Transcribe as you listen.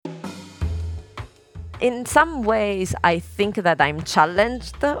In some ways, I think that I'm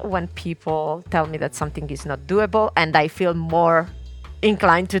challenged when people tell me that something is not doable, and I feel more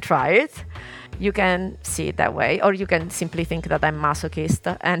inclined to try it. You can see it that way, or you can simply think that I'm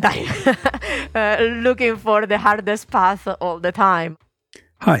masochist and I'm looking for the hardest path all the time.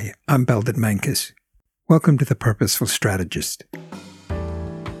 Hi, I'm Belden Mankus. Welcome to The Purposeful Strategist,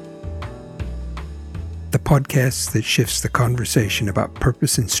 the podcast that shifts the conversation about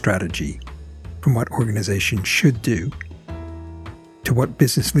purpose and strategy from what organizations should do to what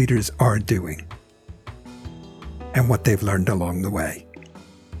business leaders are doing and what they've learned along the way.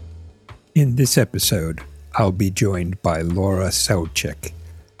 In this episode, I'll be joined by Laura Soucek,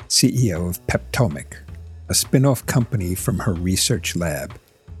 CEO of Peptomic, a spin-off company from her research lab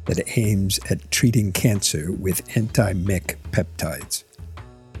that aims at treating cancer with anti-MYC peptides.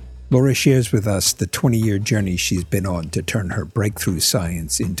 Laura shares with us the 20-year journey she's been on to turn her breakthrough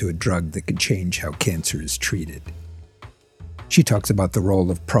science into a drug that could change how cancer is treated. She talks about the role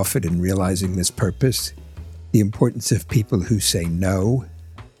of profit in realizing this purpose, the importance of people who say no,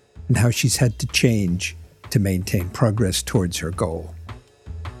 and how she's had to change to maintain progress towards her goal.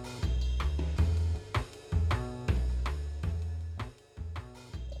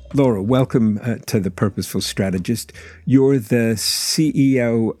 Laura, welcome to The Purposeful Strategist. You're the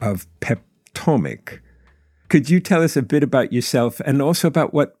CEO of Peptomic. Could you tell us a bit about yourself and also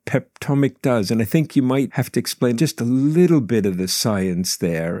about what Peptomic does? And I think you might have to explain just a little bit of the science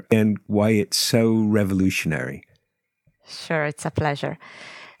there and why it's so revolutionary. Sure, it's a pleasure.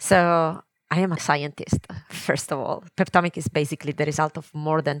 So I am a scientist, first of all. Peptomic is basically the result of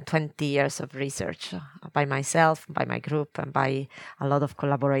more than 20 years of research by myself, by my group, and by a lot of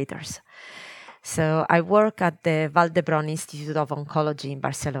collaborators. So I work at the Vall d'Hebron Institute of Oncology in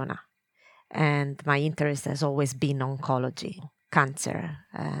Barcelona, and my interest has always been oncology, cancer,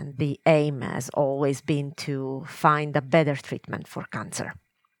 and the aim has always been to find a better treatment for cancer.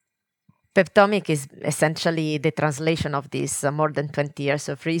 Peptomic is essentially the translation of this more than 20 years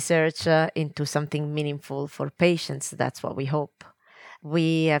of research into something meaningful for patients. That's what we hope.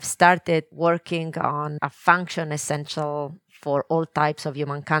 We have started working on a function essential for all types of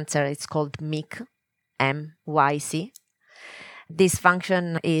human cancer. It's called MYC, M-Y-C. This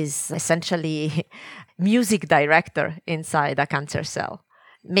function is essentially music director inside a cancer cell.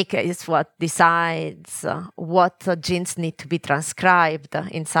 MYC is what decides what genes need to be transcribed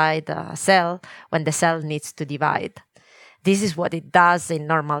inside a cell when the cell needs to divide. This is what it does in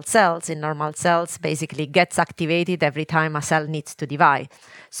normal cells. In normal cells, basically gets activated every time a cell needs to divide.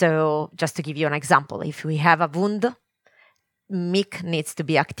 So just to give you an example, if we have a wound, MYC needs to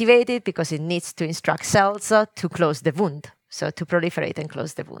be activated because it needs to instruct cells to close the wound, so to proliferate and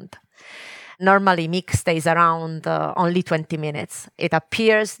close the wound. Normally, MYC stays around only 20 minutes. It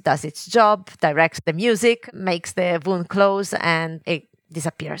appears, does its job, directs the music, makes the wound close, and it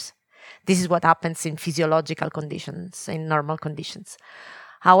disappears. This is what happens in physiological conditions, in normal conditions.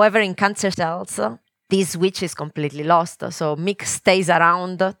 However, in cancer cells, this switch is completely lost. So MYC stays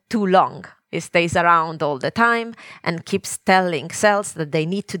around too long. It stays around all the time and keeps telling cells that they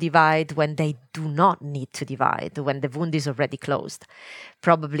need to divide when they do not need to divide, when the wound is already closed.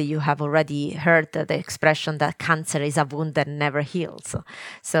 Probably you have already heard the expression that cancer is a wound that never heals.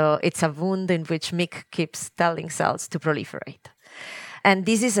 So it's a wound in which MYC keeps telling cells to proliferate. And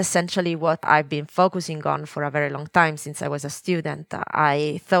this is essentially what I've been focusing on for a very long time since I was a student.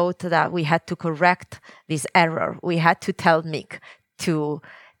 I thought that we had to correct this error. We had to tell MYC to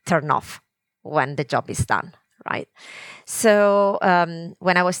turn off when the job is done, right? So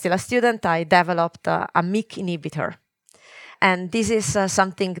when I was still a student, I developed a MYC inhibitor. And this is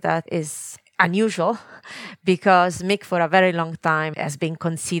something that is unusual because MYC for a very long time has been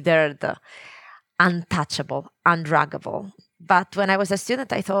considered untouchable, undruggable. But when I was a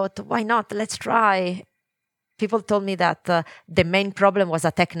student, I thought, why not? Let's try. People told me that the main problem was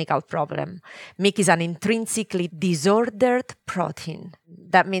a technical problem. MYC is an intrinsically disordered protein.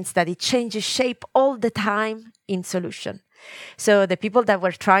 That means that it changes shape all the time in solution. So the people that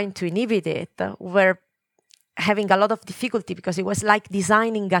were trying to inhibit it were having a lot of difficulty because it was like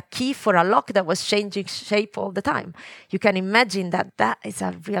designing a key for a lock that was changing shape all the time. You can imagine that that is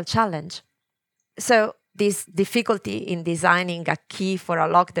a real challenge. So this difficulty in designing a key for a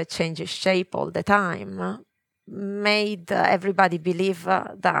lock that changes shape all the time made everybody believe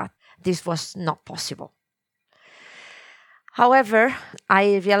that this was not possible. However,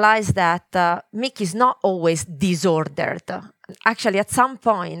 I realized that MYC is not always disordered. Actually, at some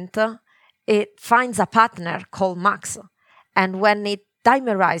point, it finds a partner called MAX. And when it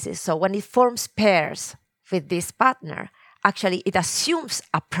dimerizes, so when it forms pairs with this partner, actually it assumes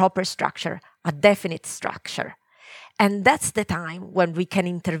a proper structure, a definite structure. And that's the time when we can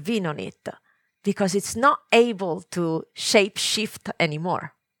intervene on it, because it's not able to shape shift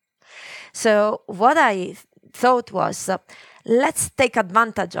anymore. So what I thought was, let's take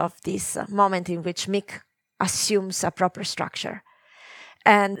advantage of this moment in which Mick assumes a proper structure,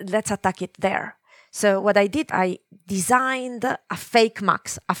 and let's attack it there. So what I did, I designed a fake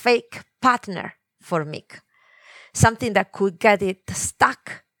Max, a fake partner for Mick, something that could get it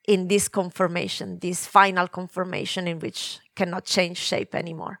stuck in this conformation, this final conformation in which cannot change shape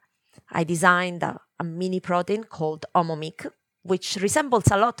anymore. I designed a mini protein called HomoMick, which resembles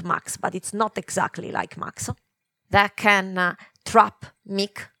a lot Max, but it's not exactly like Max, that can trap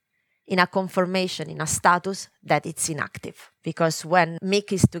Mick in a conformation, in a status that it's inactive. Because when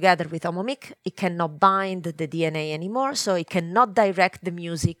Mick is together with HomoMick, it cannot bind the DNA anymore, so it cannot direct the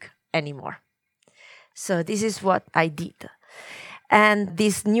music anymore. So this is what I did. And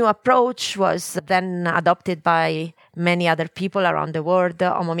this new approach was then adopted by many other people around the world.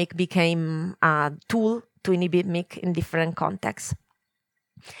 HomoMick became a tool to inhibit Mick in different contexts.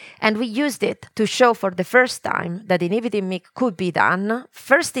 And we used it to show for the first time that inhibiting Mick could be done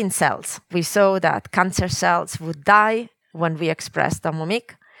first in cells. We saw that cancer cells would die when we expressed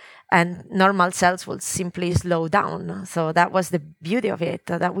HomoMick, and normal cells would simply slow down. So that was the beauty of it,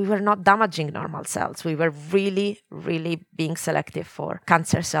 that we were not damaging normal cells. We were really, really being selective for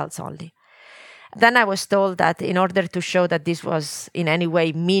cancer cells only. Then I was told that in order to show that this was in any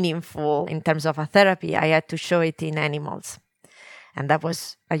way meaningful in terms of a therapy, I had to show it in animals. And that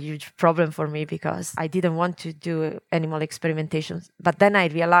was a huge problem for me because I didn't want to do animal experimentations. But then I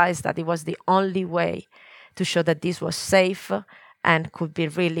realized that it was the only way to show that this was safe and could be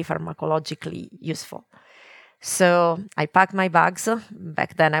really pharmacologically useful. So I packed my bags.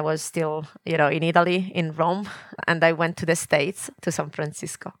 Back then I was still, in Italy, in Rome, and I went to the States, to San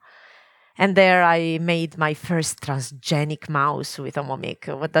Francisco. And there I made my first transgenic mouse with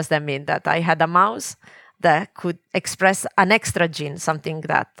HomoMick. What does that mean? That I had a mouse that could express an extra gene, something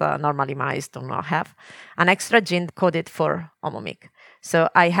that normally mice do not have, an extra gene coded for HomoMick. So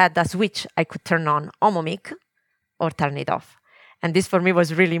I had a switch. I could turn on HomoMick or turn it off. And this for me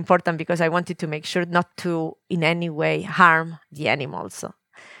was really important because I wanted to make sure not to in any way harm the animals.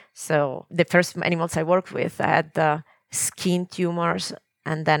 So the first animals I worked with, I had skin tumors,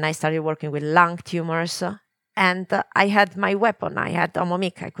 and then I started working with lung tumors. And I had my weapon. I had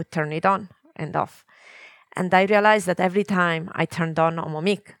HomoMick. I could turn it on and off. And I realized that every time I turned on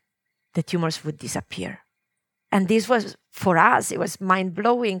HomoMick, the tumors would disappear. And this was, for us, it was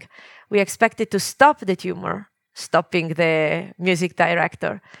mind-blowing. We expected to stop the tumor, stopping the music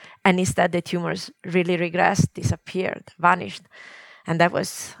director. And instead, the tumors really regressed, disappeared, vanished. And that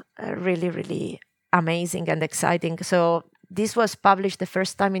was really, really amazing and exciting. So this was published the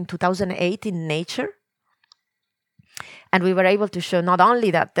first time in 2008 in Nature. And we were able to show not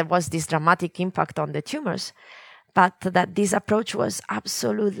only that there was this dramatic impact on the tumors, but that this approach was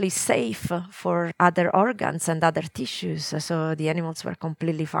absolutely safe for other organs and other tissues. So the animals were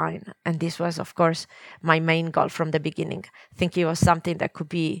completely fine. And this was, of course, my main goal from the beginning, thinking it was something that could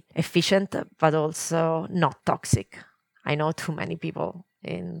be efficient, but also not toxic. I know too many people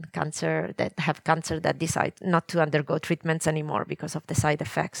in cancer that have cancer that decide not to undergo treatments anymore because of the side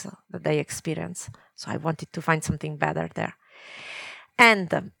effects that they experience. So I wanted to find something better there.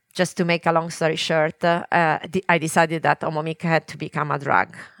 And just to make a long story short, I decided that HomoMick had to become a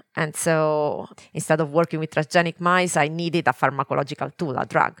drug. And so instead of working with transgenic mice, I needed a pharmacological tool, a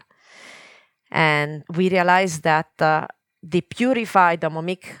drug. And we realized that the purified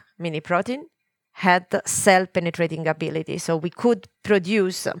HomoMick mini protein had cell-penetrating ability. So we could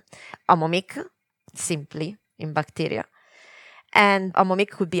produce HomoMick simply in bacteria. And HomoMick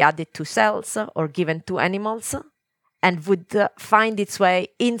could be added to cells or given to animals and would find its way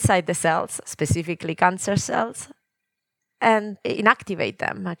inside the cells, specifically cancer cells, and inactivate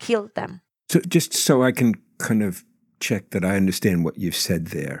them, kill them. So just so I can kind of check that I understand what you've said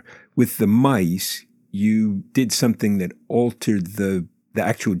there. With the mice, you did something that altered the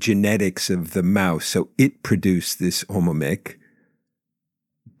actual genetics of the mouse, so it produced this HomoMick.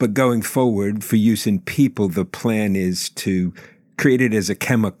 But going forward, for use in people, the plan is to create it as a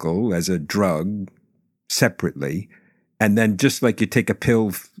chemical, as a drug, separately, and then just like you take a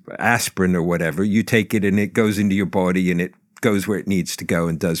pill, aspirin or whatever, you take it and it goes into your body and it goes where it needs to go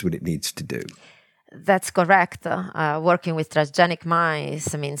and does what it needs to do. That's correct. Working with transgenic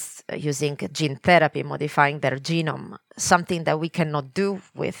mice means using gene therapy, modifying their genome, something that we cannot do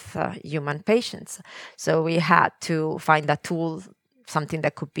with human patients. So we had to find a tool something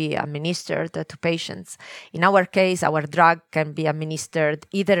that could be administered to patients. In our case, our drug can be administered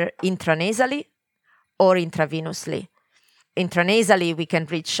either intranasally or intravenously. Intranasally, we can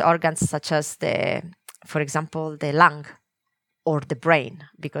reach organs such as for example, the lung or the brain,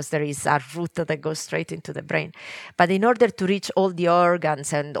 because there is a route that goes straight into the brain. But in order to reach all the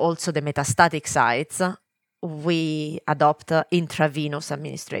organs and also the metastatic sites, we adopt intravenous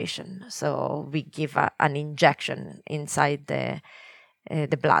administration. So we give an injection inside the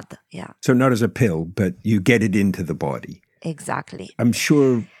blood. Yeah. So not as a pill, but you get it into the body. Exactly. I'm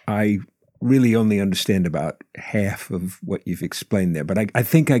sure I really only understand about half of what you've explained there, but I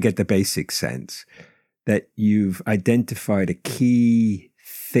think I get the basic sense that you've identified a key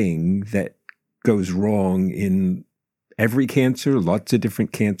thing that goes wrong in every cancer, lots of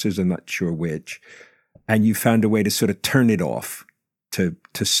different cancers, I'm not sure which, and you found a way to sort of turn it off to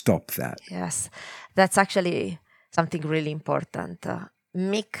stop that. Yes, that's actually something really important.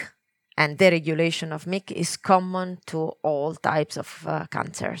 MYC and deregulation of MYC is common to all types of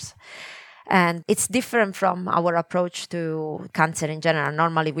cancers. And it's different from our approach to cancer in general.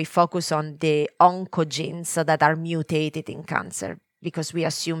 Normally, we focus on the oncogenes that are mutated in cancer because we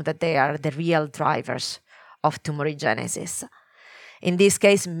assume that they are the real drivers of tumorigenesis. In this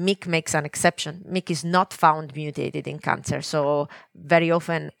case, MYC makes an exception. MYC is not found mutated in cancer, so very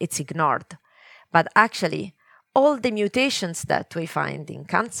often it's ignored. But actually, all the mutations that we find in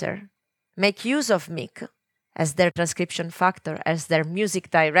cancer make use of MYC as their transcription factor, as their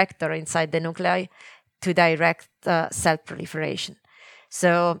music director inside the nuclei to direct cell proliferation.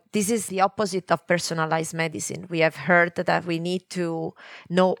 So this is the opposite of personalized medicine. We have heard that we need to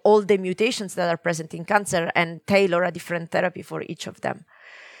know all the mutations that are present in cancer and tailor a different therapy for each of them.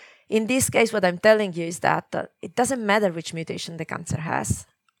 In this case, what I'm telling you is that it doesn't matter which mutation the cancer has.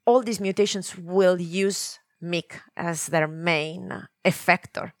 All these mutations will use MYC as their main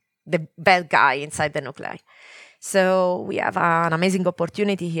effector, the bad guy inside the nuclei. So we have an amazing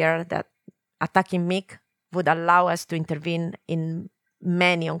opportunity here that attacking MYC would allow us to intervene in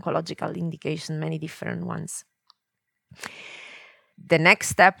many oncological indications, many different ones. The next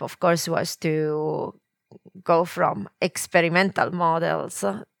step, of course, was to go from experimental models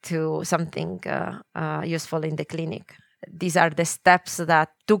to something useful in the clinic. These are the steps that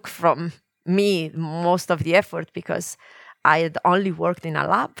took from me most of the effort because I had only worked in a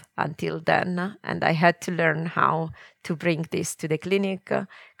lab until then, and I had to learn how to bring this to the clinic,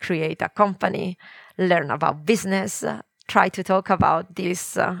 create a company, learn about business, try to talk about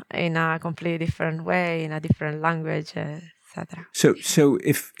this in a completely different way, in a different language, etc. So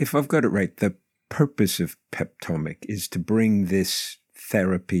if I've got it right, the purpose of Peptomic is to bring this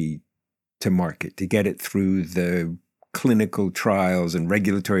therapy to market, to get it through the clinical trials and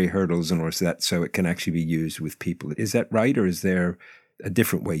regulatory hurdles and all that, so it can actually be used with people. Is that right, or is there a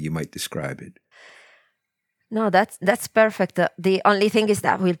different way you might describe it? No, that's perfect. The only thing is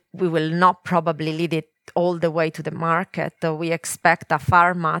that we will not probably lead it all the way to the market. We expect a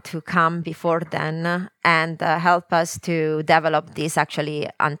pharma to come before then and help us to develop this actually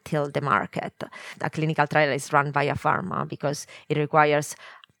until the market. A clinical trial is run by a pharma because it requires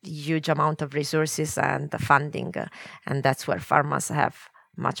huge amount of resources and funding, and that's where pharmas have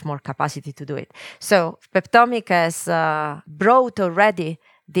much more capacity to do it. So Peptomic has brought already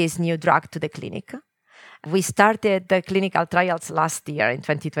this new drug to the clinic. We started the clinical trials last year in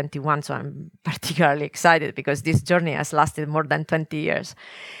 2021, so I'm particularly excited because this journey has lasted more than 20 years.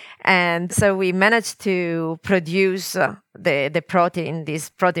 And so we managed to produce the protein,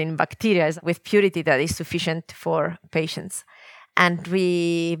 this protein bacteria, with purity that is sufficient for patients. And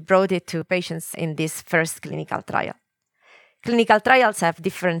we brought it to patients in this first clinical trial. Clinical trials have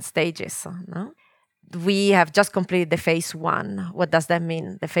different stages. No? We have just completed the phase 1. What does that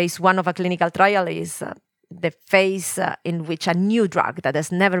mean? The phase 1 of a clinical trial is the phase in which a new drug that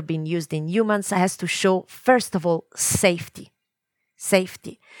has never been used in humans has to show, first of all, safety.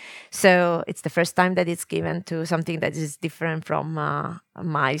 So it's the first time that it's given to something that is different from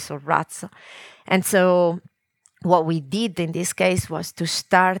mice or rats. And so what we did in this case was to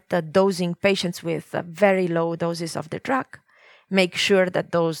start dosing patients with very low doses of the drug, make sure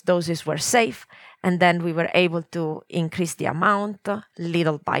that those doses were safe, and then we were able to increase the amount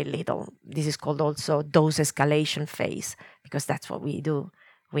little by little. This is called also dose escalation phase, because that's what we do.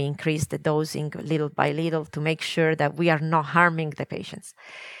 We increase the dosing little by little to make sure that we are not harming the patients.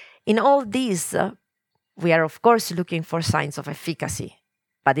 In all these, we are of course looking for signs of efficacy,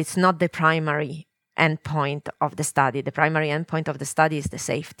 but it's not the primary endpoint of the study. The primary endpoint of the study is the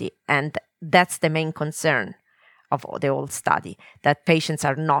safety, and that's the main concern of the whole study, that patients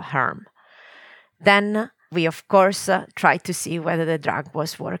are not harmed. Then We, of course, tried to see whether the drug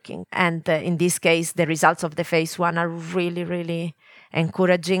was working. And in this case, the results of the phase 1 are really, really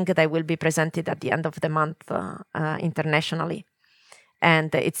encouraging. They will be presented at the end of the month internationally.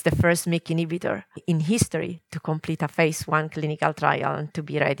 And it's the first MYC inhibitor in history to complete a phase 1 clinical trial and to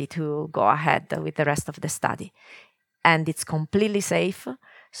be ready to go ahead with the rest of the study. And it's completely safe.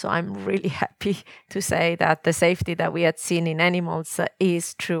 So I'm really happy to say that the safety that we had seen in animals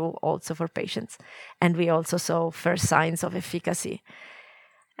is true also for patients. And we also saw first signs of efficacy.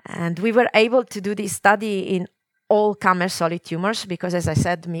 And we were able to do this study in all-comer solid tumors because, as I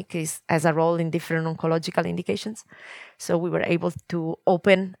said, MYC has a role in different oncological indications. So we were able to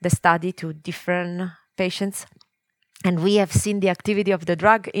open the study to different patients. And we have seen the activity of the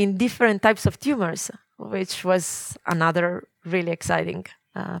drug in different types of tumors, which was another really exciting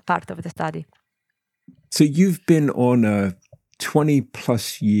part of the study. So you've been on a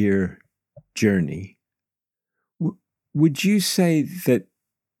 20-plus year journey. Would you say that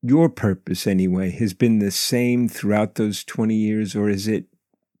your purpose, anyway, has been the same throughout those 20 years, or has it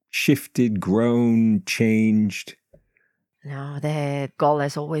shifted, grown, changed? No, the goal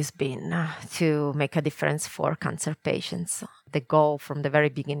has always been to make a difference for cancer patients. The goal from the very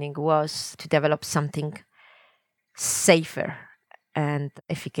beginning was to develop something safer and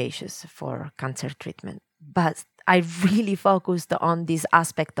efficacious for cancer treatment. But I really focused on this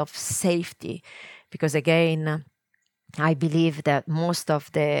aspect of safety because, again, I believe that most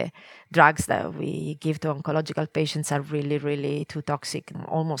of the drugs that we give to oncological patients are really, really too toxic,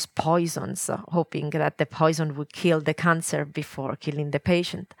 almost poisons, hoping that the poison would kill the cancer before killing the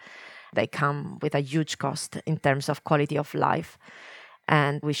patient. They come with a huge cost in terms of quality of life,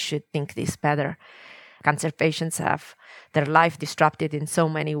 and we should think this better. Cancer patients have their life disrupted in so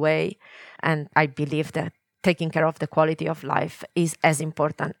many ways, and I believe that taking care of the quality of life is as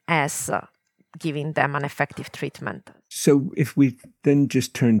important as giving them an effective treatment. So if we then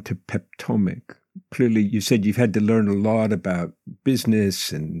just turn to Peptomic, clearly you said you've had to learn a lot about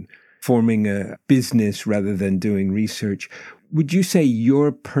business and forming a business rather than doing research. Would you say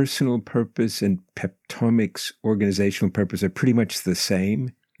your personal purpose and Peptomic's organizational purpose are pretty much the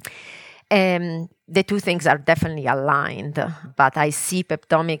same? The two things are definitely aligned, but I see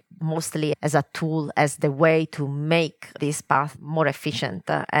Peptomic mostly as a tool, as the way to make this path more efficient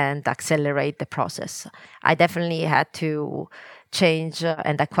and accelerate the process. I definitely had to change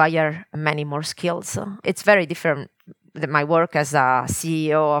and acquire many more skills. It's very different, my work as a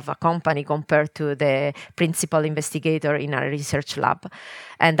CEO of a company compared to the principal investigator in a research lab.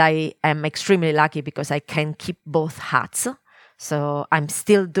 And I am extremely lucky because I can keep both hats. So I'm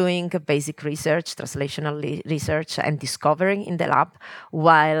still doing basic research, translational research, and discovering in the lab,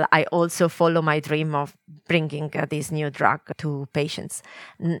 while I also follow my dream of bringing this new drug to patients.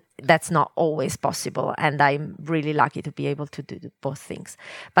 That's not always possible, and I'm really lucky to be able to do both things.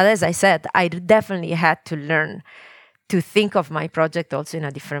 But as I said, I definitely had to learn to think of my project also in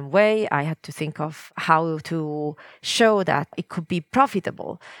a different way. I had to think of how to show that it could be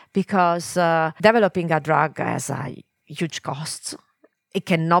profitable, because developing a drug has a huge costs. It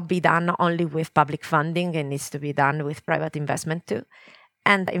cannot be done only with public funding. It needs to be done with private investment too.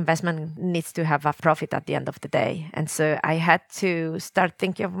 And investment needs to have a profit at the end of the day. And so I had to start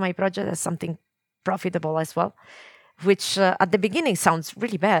thinking of my project as something profitable as well, which at the beginning sounds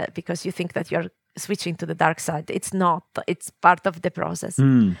really bad because you think that you're switching to the dark side. It's not. It's part of the process.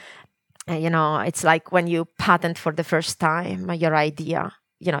 It's like when you patent for the first time your idea.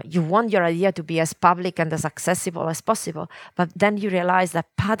 You want your idea to be as public and as accessible as possible, but then you realize that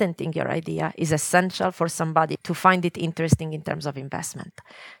patenting your idea is essential for somebody to find it interesting in terms of investment.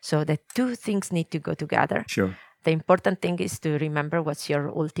 So the two things need to go together. Sure. The important thing is to remember what's your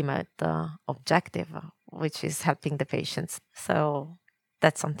ultimate objective, which is helping the patients. So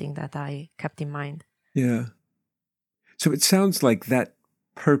that's something that I kept in mind. Yeah. So it sounds like that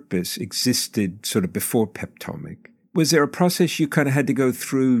purpose existed sort of before Peptomic. Was there a process you kind of had to go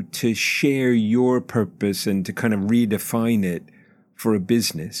through to share your purpose and to kind of redefine it for a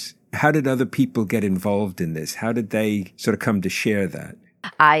business? How did other people get involved in this? How did they sort of come to share that?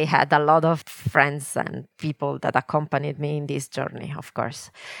 I had a lot of friends and people that accompanied me in this journey, of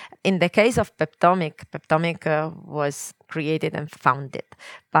course. In the case of Peptomic was created and founded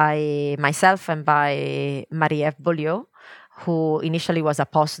by myself and by Marie-Ève Beaulieu, who initially was a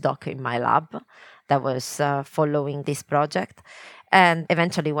postdoc in my lab that was following this project. And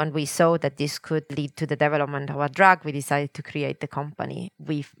eventually, when we saw that this could lead to the development of a drug, we decided to create the company.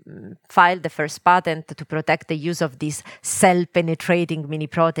 We filed the first patent to protect the use of this cell-penetrating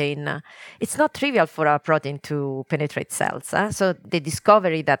mini-protein. It's not trivial for a protein to penetrate cells. So the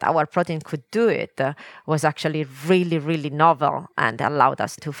discovery that our protein could do it was actually really, really novel and allowed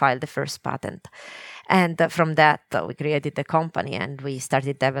us to file the first patent. And from that, we created the company and we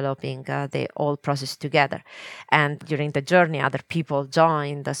started developing the whole process together. And during the journey, other people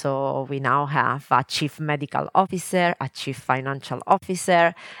joined. So we now have a chief medical officer, a chief financial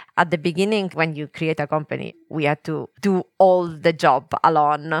officer. At the beginning, when you create a company, we had to do all the job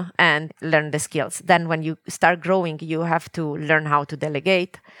alone and learn the skills. Then when you start growing, you have to learn how to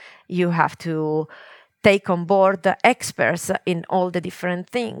delegate. You have to take on board the experts in all the different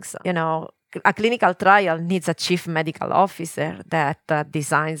things. A clinical trial needs a chief medical officer that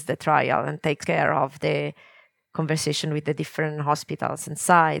designs the trial and takes care of the conversation with the different hospitals and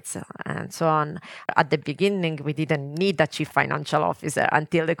sites and so on. At the beginning, we didn't need a chief financial officer.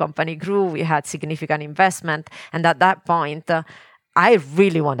 Until the company grew, we had significant investment. And at that point, I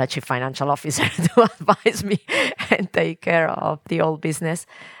really want a chief financial officer to advise me and take care of the whole business.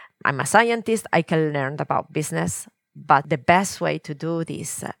 I'm a scientist. I can learn about business. But the best way to do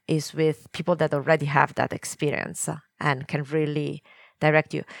this is with people that already have that experience and can really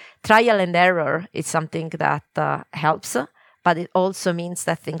direct you. Trial and error is something that helps, but it also means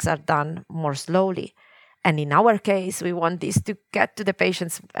that things are done more slowly. And in our case, we want this to get to the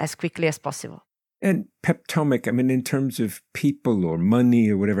patients as quickly as possible. And Peptomic, in terms of people or money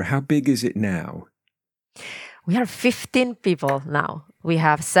or whatever, how big is it now? We are 15 people now. We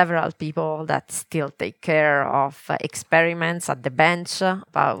have several people that still take care of experiments at the bench,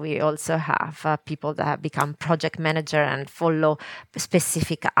 but we also have people that have become project manager and follow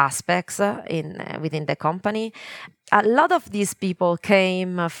specific aspects within the company. A lot of these people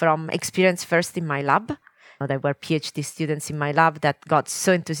came from experience first in my lab. There were PhD students in my lab that got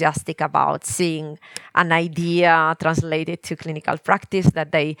so enthusiastic about seeing an idea translated to clinical practice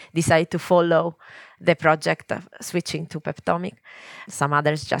that they decided to follow the project of switching to Peptomic. Some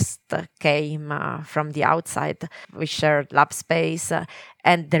others just came from the outside. We shared lab space,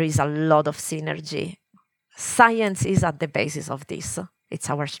 and there is a lot of synergy. Science is at the basis of this. It's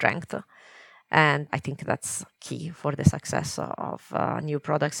our strength. And I think that's key for the success of new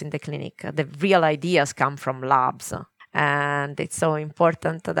products in the clinic. The real ideas come from labs. And it's so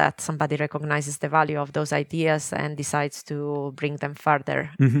important that somebody recognizes the value of those ideas and decides to bring them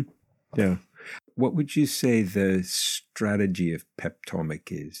further. Mm-hmm. Yeah. What would you say the strategy of Peptomic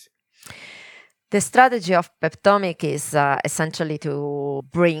is? The strategy of Peptomic is essentially to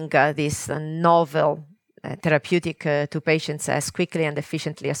bring this novel therapeutic to patients as quickly and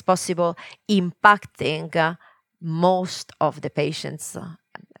efficiently as possible, impacting most of the patients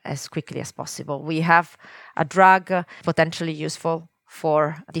as quickly as possible. We have a drug potentially useful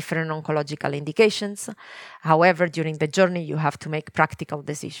for different oncological indications. However, during the journey, you have to make practical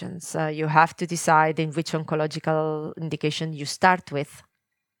decisions. You have to decide in which oncological indication you start with.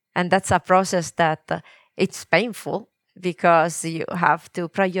 And that's a process that it's painful because you have to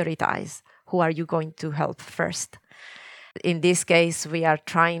prioritize. Who are you going to help first? In this case, we are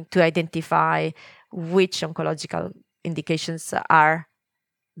trying to identify which oncological indications are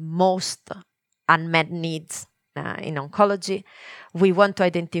most unmet needs in oncology. We want to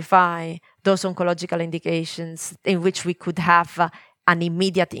identify those oncological indications in which we could have an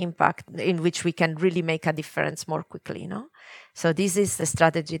immediate impact, in which we can really make a difference more quickly. So this is the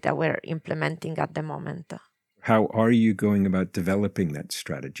strategy that we're implementing at the moment. How are you going about developing that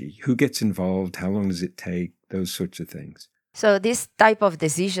strategy? Who gets involved? How long does it take? Those sorts of things. So these type of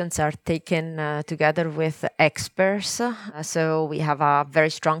decisions are taken together with experts. So we have a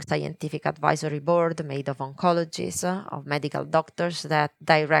very strong scientific advisory board made of oncologists, of medical doctors that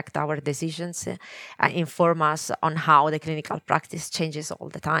direct our decisions, inform us on how the clinical practice changes all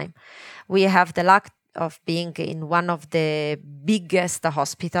the time. We have the luck of being in one of the biggest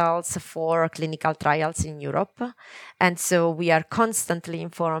hospitals for clinical trials in Europe. And so we are constantly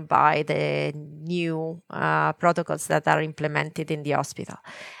informed by the new protocols that are implemented in the hospital.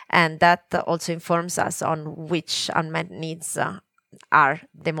 And that also informs us on which unmet needs are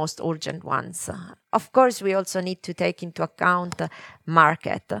the most urgent ones. Of course, we also need to take into account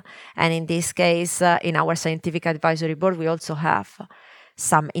market. And in this case, in our scientific advisory board, we also have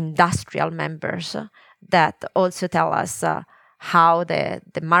some industrial members that also tell us how the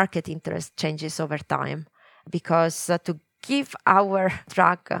market interest changes over time. Because to give our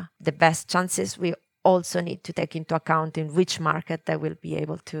drug the best chances, we also need to take into account in which market they will be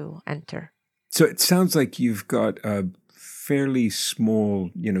able to enter. So it sounds like you've got a fairly small,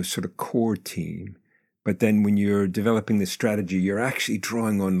 sort of core team. But then when you're developing the strategy, you're actually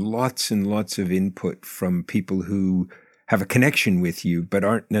drawing on lots and lots of input from people who have a connection with you, but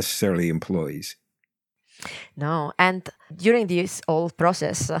aren't necessarily employees. No, and during this whole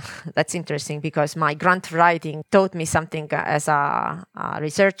process, that's interesting because my grant writing taught me something as a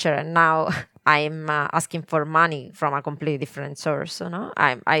researcher, and now I'm asking for money from a completely different source.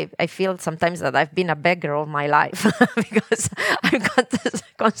 I feel sometimes that I've been a beggar all my life because I'm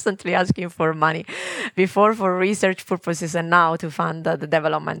constantly asking for money, before for research purposes and now to fund the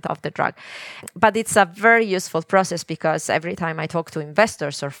development of the drug. But it's a very useful process because every time I talk to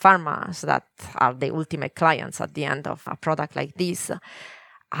investors or pharmas that are the ultimate clients at the end of a product like this,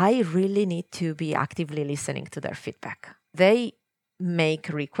 I really need to be actively listening to their feedback. They make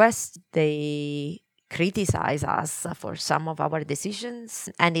requests, they criticize us for some of our decisions,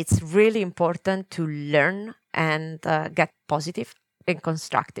 and it's really important to learn and get positive and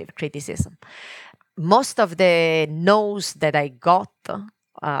constructive criticism. Most of the no's that I got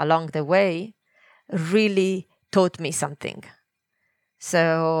along the way really taught me something.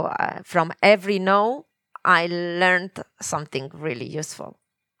 So from every no, I learned something really useful.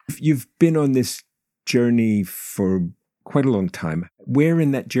 You've been on this journey for quite a long time. Where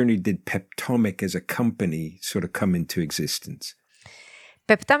in that journey did Peptomic as a company sort of come into existence?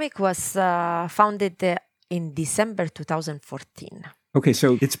 Peptomic was founded in December 2014. Okay,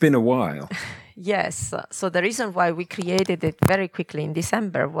 so it's been a while. Yes. So the reason why we created it very quickly in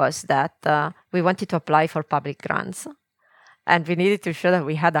December was that we wanted to apply for public grants, and we needed to show that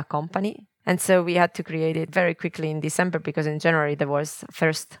we had a company. And so we had to create it very quickly in December because in January there was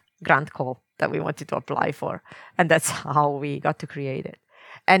first grant call that we wanted to apply for. And that's how we got to create it.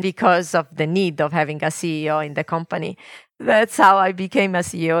 And because of the need of having a CEO in the company, that's how I became a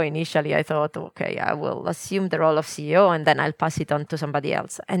CEO. Initially, I thought, okay, I will assume the role of CEO and then I'll pass it on to somebody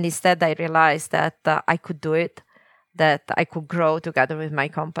else. And instead, I realized that I could do it, that I could grow together with my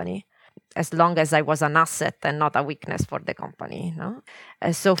company, as long as I was an asset and not a weakness for the company.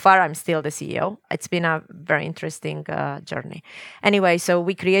 So far, I'm still the CEO. It's been a very interesting journey. Anyway, so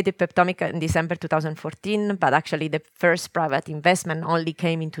we created Peptomic in December 2014, but actually the first private investment only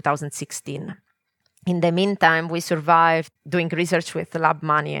came in 2016. In the meantime, we survived doing research with lab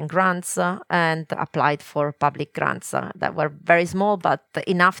money and grants and applied for public grants that were very small, but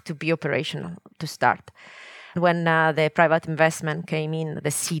enough to be operational to start. When the private investment came in,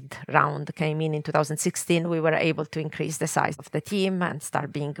 the seed round came in 2016, we were able to increase the size of the team and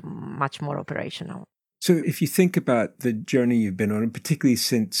start being much more operational. So if you think about the journey you've been on, and particularly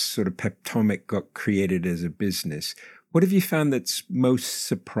since sort of Peptomic got created as a business, what have you found that's most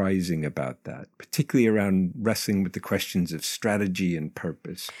surprising about that, particularly around wrestling with the questions of strategy and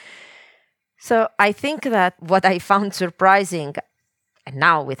purpose? So I think that what I found surprising, and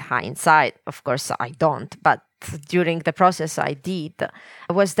now with hindsight, of course, I don't, but during the process I did,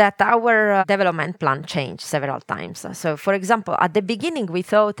 was that our development plan changed several times. So, for example, at the beginning, we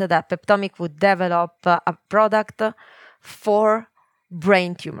thought that Peptomic would develop a product for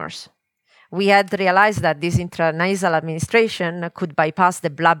brain tumors. We had realized that this intranasal administration could bypass the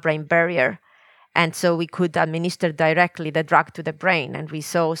blood-brain barrier, and so we could administer directly the drug to the brain, and we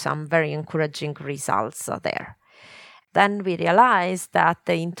saw some very encouraging results there. Then we realized that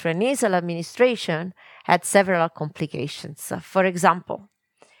the intranasal administration had several complications. For example,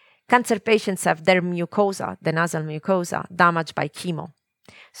 cancer patients have their mucosa, the nasal mucosa, damaged by chemo.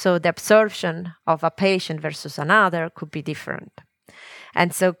 So the absorption of a patient versus another could be different.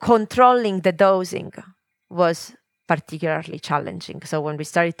 And so controlling the dosing was particularly challenging. So when we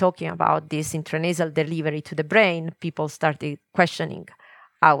started talking about this intranasal delivery to the brain, people started questioning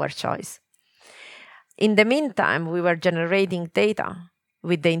our choice. In the meantime, we were generating data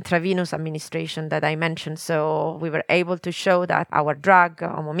with the intravenous administration that I mentioned. So we were able to show that our drug,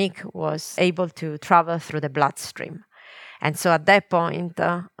 Omomic, was able to travel through the bloodstream. And so at that point,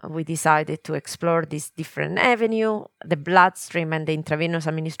 we decided to explore this different avenue. The bloodstream and the intravenous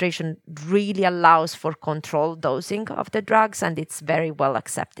administration really allows for controlled dosing of the drugs, and it's very well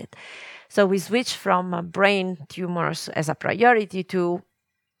accepted. So we switched from brain tumors as a priority to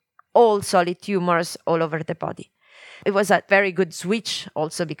all solid tumors all over the body. It was a very good switch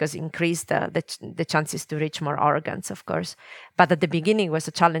also because it increased the chances to reach more organs, of course. But at the beginning it was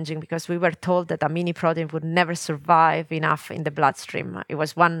challenging because we were told that a mini protein would never survive enough in the bloodstream. It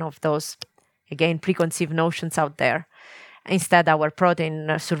was one of those, again, preconceived notions out there. Instead, our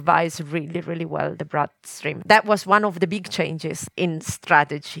protein survives really, really well the bloodstream. That was one of the big changes in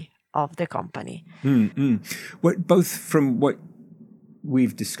strategy. of the company. Both from what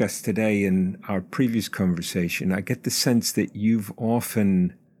we've discussed today and our previous conversation, I get the sense that you've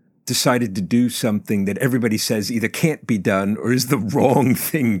often decided to do something that everybody says either can't be done or is the wrong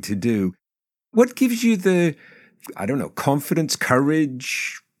thing to do. What gives you the, confidence,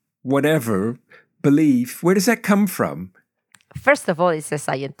 courage, whatever, belief? Where does that come from? First of all, it's a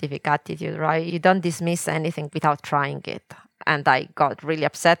scientific attitude, right? You don't dismiss anything without trying it. And I got really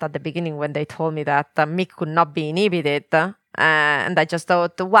upset at the beginning when they told me that MYC could not be inhibited. And I just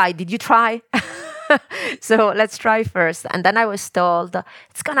thought, why? Did you try? So let's try first. And then I was told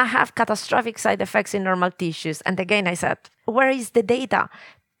it's going to have catastrophic side effects in normal tissues. And again, I said, where is the data?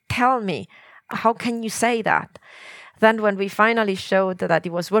 Tell me, how can you say that? Then when we finally showed that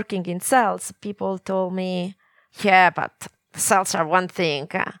it was working in cells, people told me, yeah, but cells are one thing.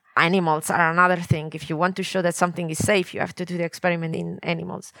 Animals are another thing. If you want to show that something is safe, you have to do the experiment in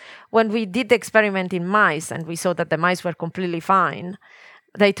animals. When we did the experiment in mice and we saw that the mice were completely fine,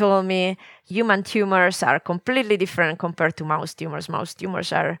 they told me human tumors are completely different compared to mouse tumors. Mouse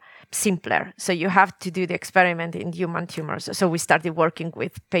tumors are simpler. So you have to do the experiment in human tumors. So we started working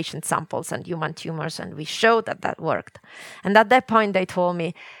with patient samples and human tumors, and we showed that that worked. And at that point, they told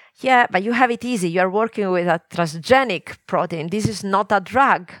me, yeah, but you have it easy. You are working with a transgenic protein. This is not a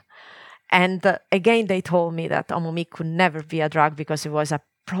drug. And again, they told me that OmoMyC could never be a drug because it was a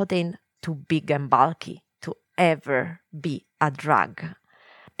protein too big and bulky to ever be a drug.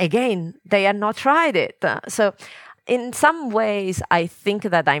 Again, they had not tried it. So in some ways, I think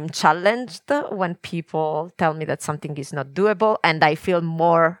that I'm challenged when people tell me that something is not doable, and I feel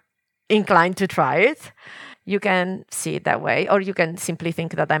more inclined to try it. You can see it that way, or you can simply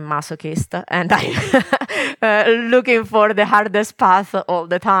think that I'm masochist and I'm looking for the hardest path all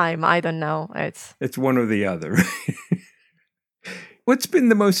the time. I don't know. It's one or the other. What's been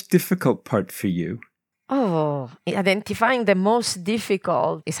the most difficult part for you? Oh, identifying the most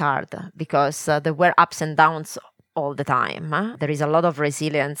difficult is hard because there were ups and downs all the time. There is a lot of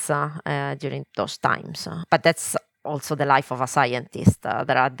resilience during those times. But that's also the life of a scientist.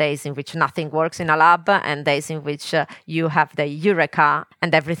 There are days in which nothing works in a lab and days in which you have the eureka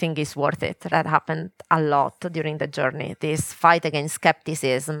and everything is worth it. That happened a lot during the journey. This fight against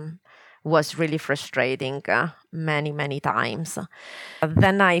skepticism was really frustrating many times.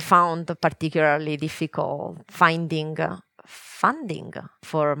 Then I found particularly difficult finding funding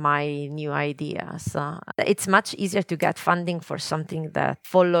for my new ideas. It's much easier to get funding for something that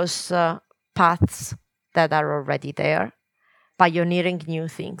follows paths that are already there. Pioneering new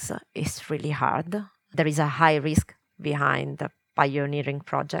things is really hard. There is a high risk behind pioneering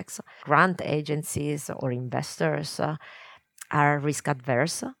projects. Grant agencies or investors are risk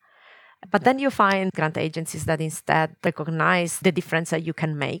adverse. But then you find grant agencies that instead recognize the difference that you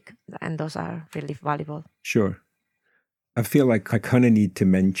can make, and those are really valuable. Sure. I feel like I kind of need to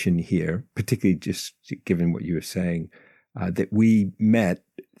mention here, particularly just given what you were saying, that we met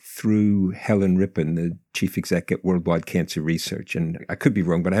through Helen Rippon, the chief exec at Worldwide Cancer Research. And I could be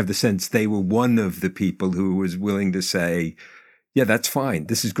wrong, but I have the sense they were one of the people who was willing to say, yeah, that's fine.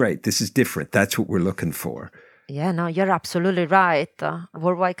 This is great. This is different. That's what we're looking for. Yeah, no, you're absolutely right.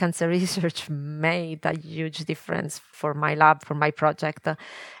 Worldwide Cancer Research made a huge difference for my lab, for my project.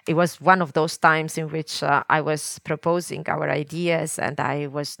 It was one of those times in which I was proposing our ideas and I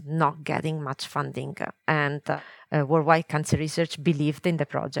was not getting much funding. And Worldwide Cancer Research believed in the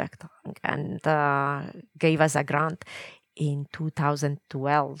project and gave us a grant in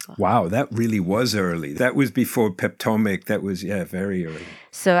 2012. Wow, that really was early. That was before Peptomic. That was, very early.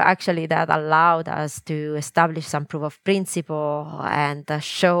 So actually that allowed us to establish some proof of principle and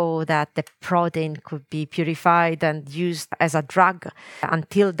show that the protein could be purified and used as a drug.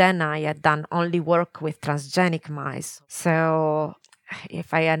 Until then, I had done only work with transgenic mice. So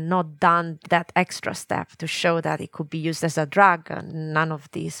if I had not done that extra step to show that it could be used as a drug, none of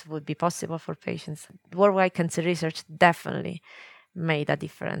this would be possible for patients. Worldwide Cancer Research definitely made a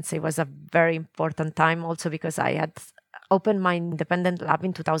difference. It was a very important time also because I had opened my independent lab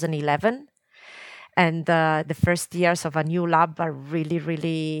in 2011. And the first years of a new lab are really,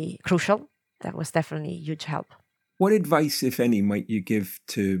 really crucial. That was definitely a huge help. What advice, if any, might you give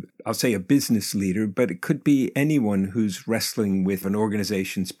to, I'll say a business leader, but it could be anyone who's wrestling with an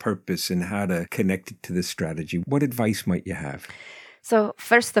organization's purpose and how to connect it to the strategy? What advice might you have? So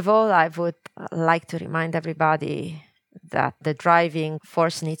first of all, I would like to remind everybody that the driving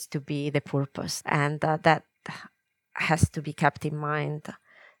force needs to be the purpose, and that has to be kept in mind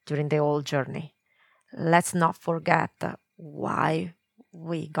during the whole journey. Let's not forget why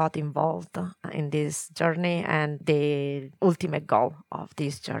we got involved in this journey and the ultimate goal of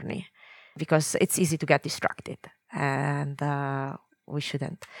this journey, because it's easy to get distracted, and we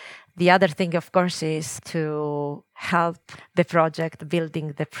shouldn't. The other thing, of course, is to help the project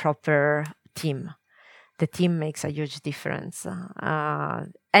building the proper team. The team makes a huge difference.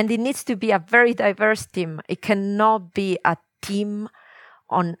 And it needs to be a very diverse team. It cannot be a team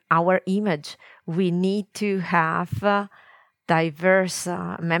on our image. We need to have diverse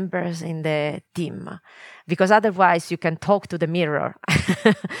members in the team, because otherwise you can talk to the mirror.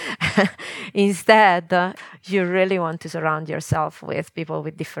 Instead, you really want to surround yourself with people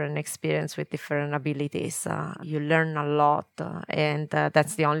with different experience, with different abilities. You learn a lot, and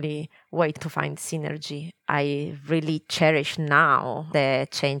that's the only way to find synergy. I really cherish now the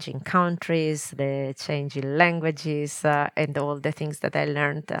changing countries, the changing languages, and all the things that I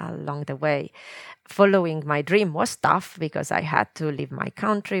learned along the way. Following my dream was tough because I had to leave my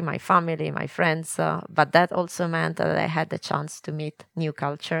country, my family, my friends, but that also meant that I had the chance to meet new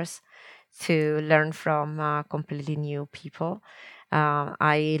cultures, to learn from completely new people.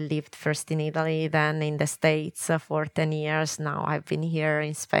 I lived first in Italy, then in the States for 10 years. Now I've been here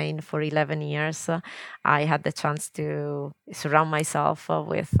in Spain for 11 years. I had the chance to surround myself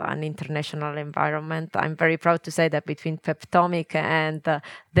with an international environment. I'm very proud to say that between Peptomic and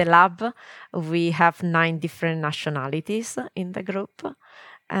the lab, we have 9 different nationalities in the group.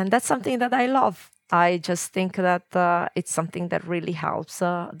 And that's something that I love. I just think that it's something that really helps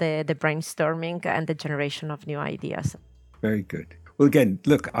the brainstorming and the generation of new ideas. Very good. Well, again,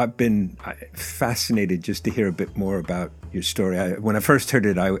 look, I've been fascinated just to hear a bit more about your story. When I first heard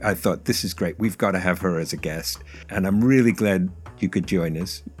it, I thought, this is great. We've got to have her as a guest. And I'm really glad you could join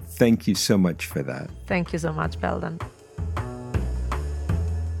us. Thank you so much for that. Thank you so much, Belden.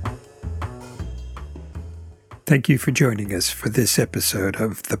 Thank you for joining us for this episode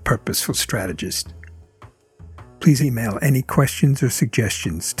of The Purposeful Strategist. Please email any questions or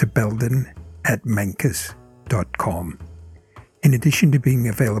suggestions to belden@menkes.com. In addition to being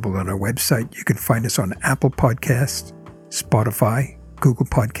available on our website, you can find us on Apple Podcasts, Spotify, Google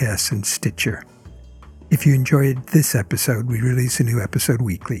Podcasts, and Stitcher. If you enjoyed this episode, we release a new episode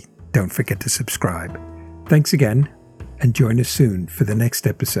weekly. Don't forget to subscribe. Thanks again, and join us soon for the next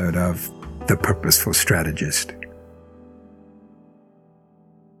episode of The Purposeful Strategist.